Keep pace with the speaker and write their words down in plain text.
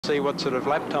See what sort of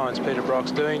lap times Peter Brock's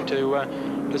doing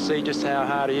to see just how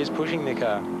hard he is pushing the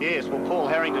car. Yes, well, Paul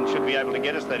Harrington should be able to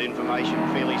get us that information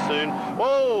fairly soon.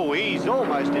 Whoa, he's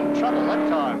almost in trouble that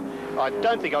time. I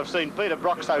don't think I've seen Peter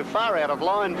Brock so far out of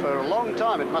line for a long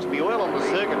time. It must be oil on the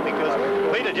circuit,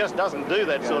 because Peter just doesn't do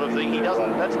that sort of thing. He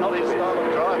doesn't, that's not his style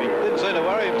of driving. Didn't seem to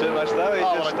worry him too much though, he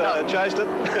just chased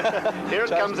it. Here it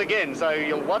comes again, so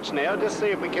you'll watch now, just see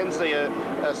if we can see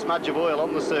a smudge of oil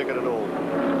on the circuit at all.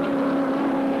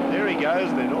 There he goes,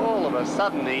 then all of a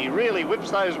sudden he really whips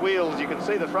those wheels. You can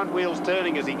see the front wheels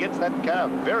turning as he gets that car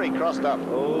very crossed up.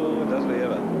 Oh, doesn't he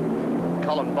ever?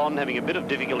 Colin Bond having a bit of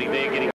difficulty there getting